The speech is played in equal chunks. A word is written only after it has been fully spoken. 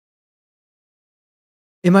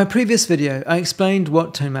In my previous video, I explained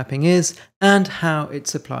what tone mapping is and how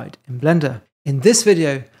it's applied in Blender. In this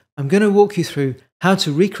video, I'm going to walk you through how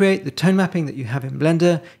to recreate the tone mapping that you have in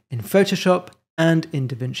Blender, in Photoshop, and in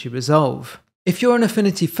DaVinci Resolve. If you're an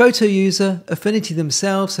Affinity Photo user, Affinity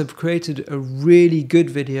themselves have created a really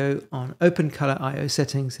good video on OpenColorIO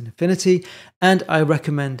settings in Affinity, and I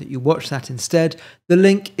recommend that you watch that instead. The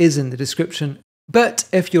link is in the description. But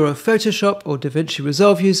if you're a Photoshop or DaVinci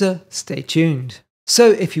Resolve user, stay tuned.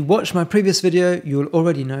 So if you watched my previous video, you'll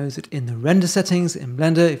already know that in the render settings in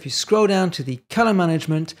Blender, if you scroll down to the color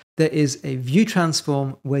management, there is a view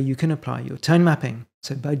transform where you can apply your tone mapping.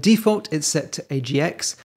 So by default, it's set to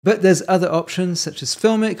AgX, but there's other options such as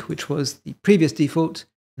Filmic, which was the previous default.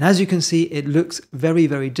 And as you can see, it looks very,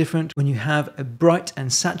 very different when you have a bright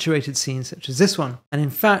and saturated scene such as this one. And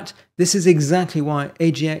in fact, this is exactly why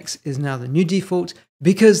AgX is now the new default,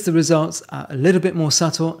 because the results are a little bit more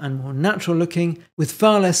subtle and more natural looking with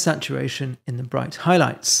far less saturation in the bright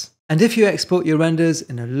highlights. And if you export your renders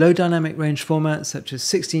in a low dynamic range format such as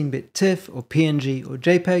 16-bit TIFF or PNG or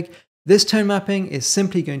JPEG, this tone mapping is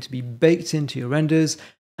simply going to be baked into your renders,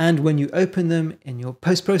 and when you open them in your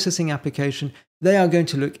post-processing application, they are going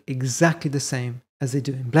to look exactly the same as they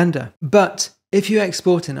do in Blender. But if you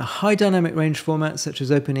export in a high dynamic range format such as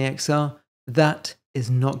OpenEXR, that is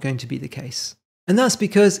not going to be the case. And that's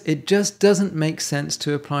because it just doesn't make sense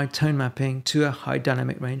to apply tone mapping to a high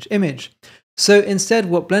dynamic range image. So instead,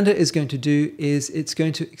 what Blender is going to do is it's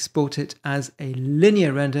going to export it as a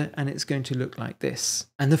linear render, and it's going to look like this.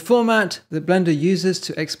 And the format that Blender uses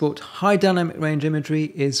to export high dynamic range imagery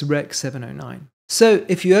is Rec. 709. So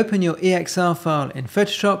if you open your EXR file in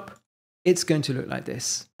Photoshop, it's going to look like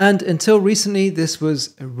this. And until recently, this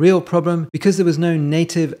was a real problem because there was no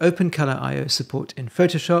native OpenColorIO support in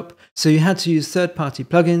Photoshop, so you had to use third-party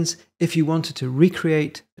plugins if you wanted to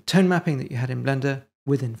recreate the tone mapping that you had in Blender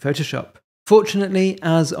within Photoshop. Fortunately,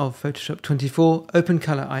 as of Photoshop 24,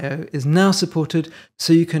 OpenColorIO is now supported,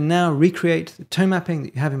 so you can now recreate the tone mapping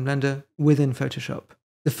that you have in Blender within Photoshop.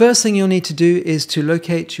 The first thing you'll need to do is to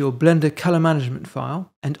locate your Blender color management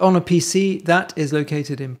file, and on a PC that is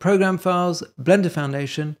located in Program Files, Blender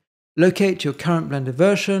Foundation. Locate your current Blender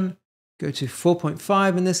version, go to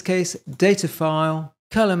 4.5 in this case, Data File,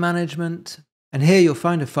 Color Management, and here you'll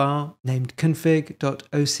find a file named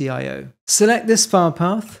config.ocio. Select this file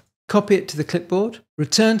path, copy it to the clipboard,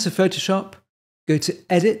 return to Photoshop, go to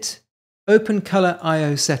Edit, Open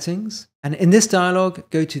OpenColorIO Settings, and in this dialog,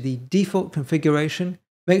 go to the default configuration.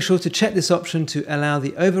 Make sure to check this option to allow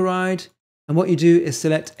the override, and what you do is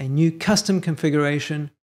select a new custom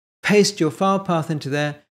configuration, paste your file path into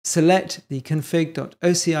there, select the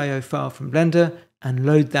config.ocio file from Blender, and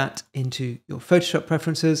load that into your Photoshop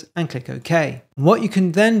preferences and click OK. And what you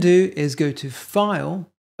can then do is go to File,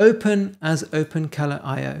 Open as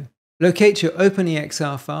OpenColorIO. Locate your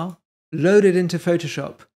OpenEXR file, load it into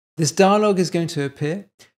Photoshop. This dialog is going to appear.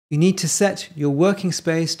 You need to set your working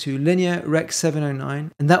space to linear Rec.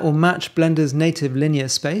 709, and that will match Blender's native linear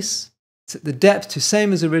space. Set the depth to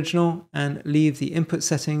same as original and leave the input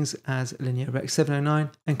settings as linear Rec. 709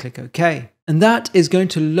 and click OK. And that is going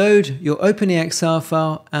to load your OpenEXR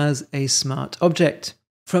file as a smart object.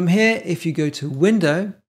 From here, if you go to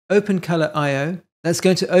Window, OpenColorIO, that's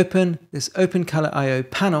going to open this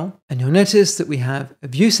OpenColorIO panel, and you'll notice that we have a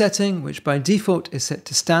view setting, which by default is set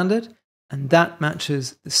to standard, and that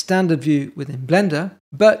matches the standard view within Blender.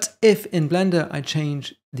 But if in Blender I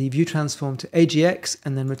change the view transform to AgX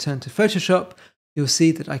and then return to Photoshop, you'll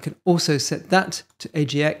see that I can also set that to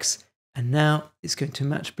AgX, and now it's going to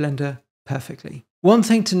match Blender perfectly. One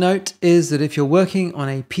thing to note is that if you're working on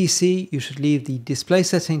a PC, you should leave the display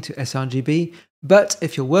setting to sRGB, but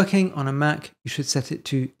if you're working on a Mac, you should set it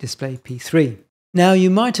to display P3. Now, you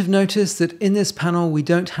might have noticed that in this panel, we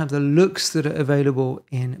don't have the looks that are available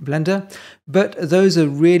in Blender, but those are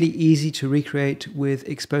really easy to recreate with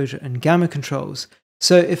exposure and gamma controls.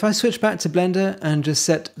 So if I switch back to Blender and just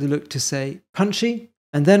set the look to say punchy,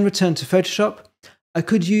 and then return to Photoshop, I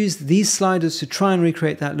could use these sliders to try and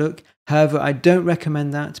recreate that look. However, I don't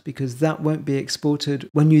recommend that because that won't be exported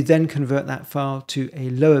when you then convert that file to a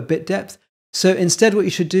lower bit depth. So instead, what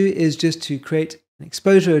you should do is just to create an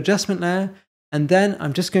exposure adjustment layer, and then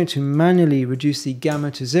I'm just going to manually reduce the gamma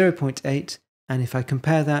to 0.8. And if I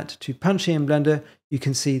compare that to punchy in Blender, you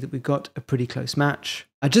can see that we've got a pretty close match.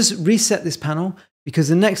 I just reset this panel because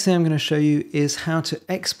the next thing I'm going to show you is how to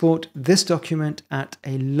export this document at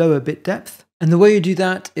a lower bit depth. And the way you do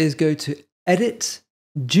that is go to Edit,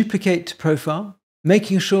 Duplicate to Profile,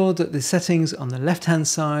 making sure that the settings on the left-hand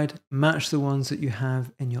side match the ones that you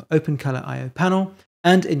have in your OpenColorIO panel.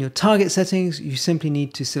 And in your target settings, you simply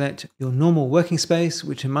need to select your normal working space,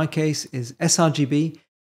 which in my case is sRGB,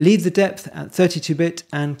 leave the depth at 32-bit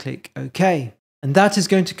and click OK. And that is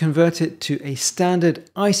going to convert it to a standard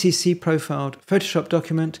ICC profiled Photoshop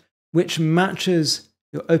document, which matches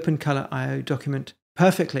your OpenColorIO document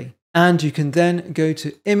perfectly. And you can then go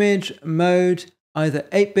to image mode, either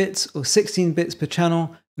 8 bits or 16 bits per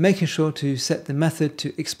channel, making sure to set the method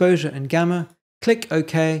to exposure and gamma, click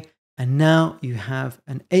OK, and now you have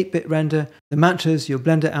an 8-bit render that matches your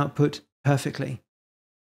Blender output perfectly.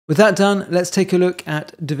 With that done, let's take a look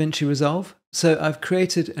at DaVinci Resolve. So I've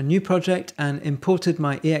created a new project and imported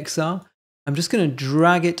my EXR. I'm just going to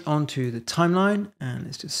drag it onto the timeline and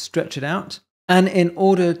let's just stretch it out. And in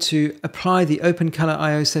order to apply the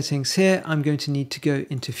OpenColorIO settings here, I'm going to need to go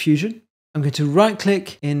into Fusion. I'm going to right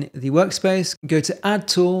click in the workspace, go to Add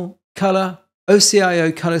Tool, Color,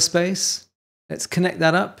 OCIO Color Space. Let's connect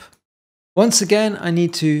that up. Once again, I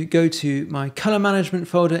need to go to my color management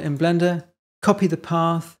folder in Blender, copy the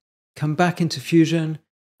path, come back into Fusion,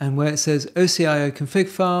 and where it says OCIO config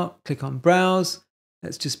file, click on Browse.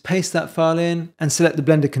 Let's just paste that file in and select the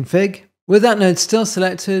Blender config. With that node still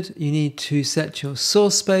selected, you need to set your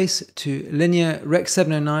source space to linear Rec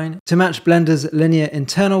 709 to match Blender's linear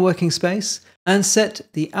internal working space, and set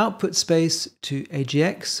the output space to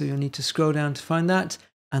AgX, so you'll need to scroll down to find that.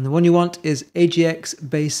 And the one you want is AgX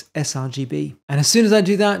base sRGB. And as soon as I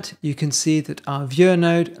do that, you can see that our viewer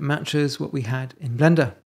node matches what we had in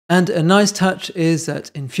Blender. And a nice touch is that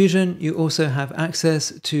in Fusion, you also have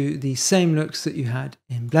access to the same looks that you had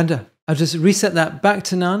in Blender. I'll just reset that back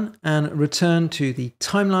to none and return to the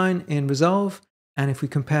timeline in Resolve. And if we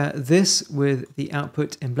compare this with the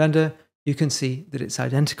output in Blender, you can see that it's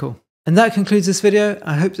identical. And that concludes this video.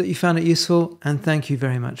 I hope that you found it useful, and thank you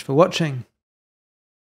very much for watching.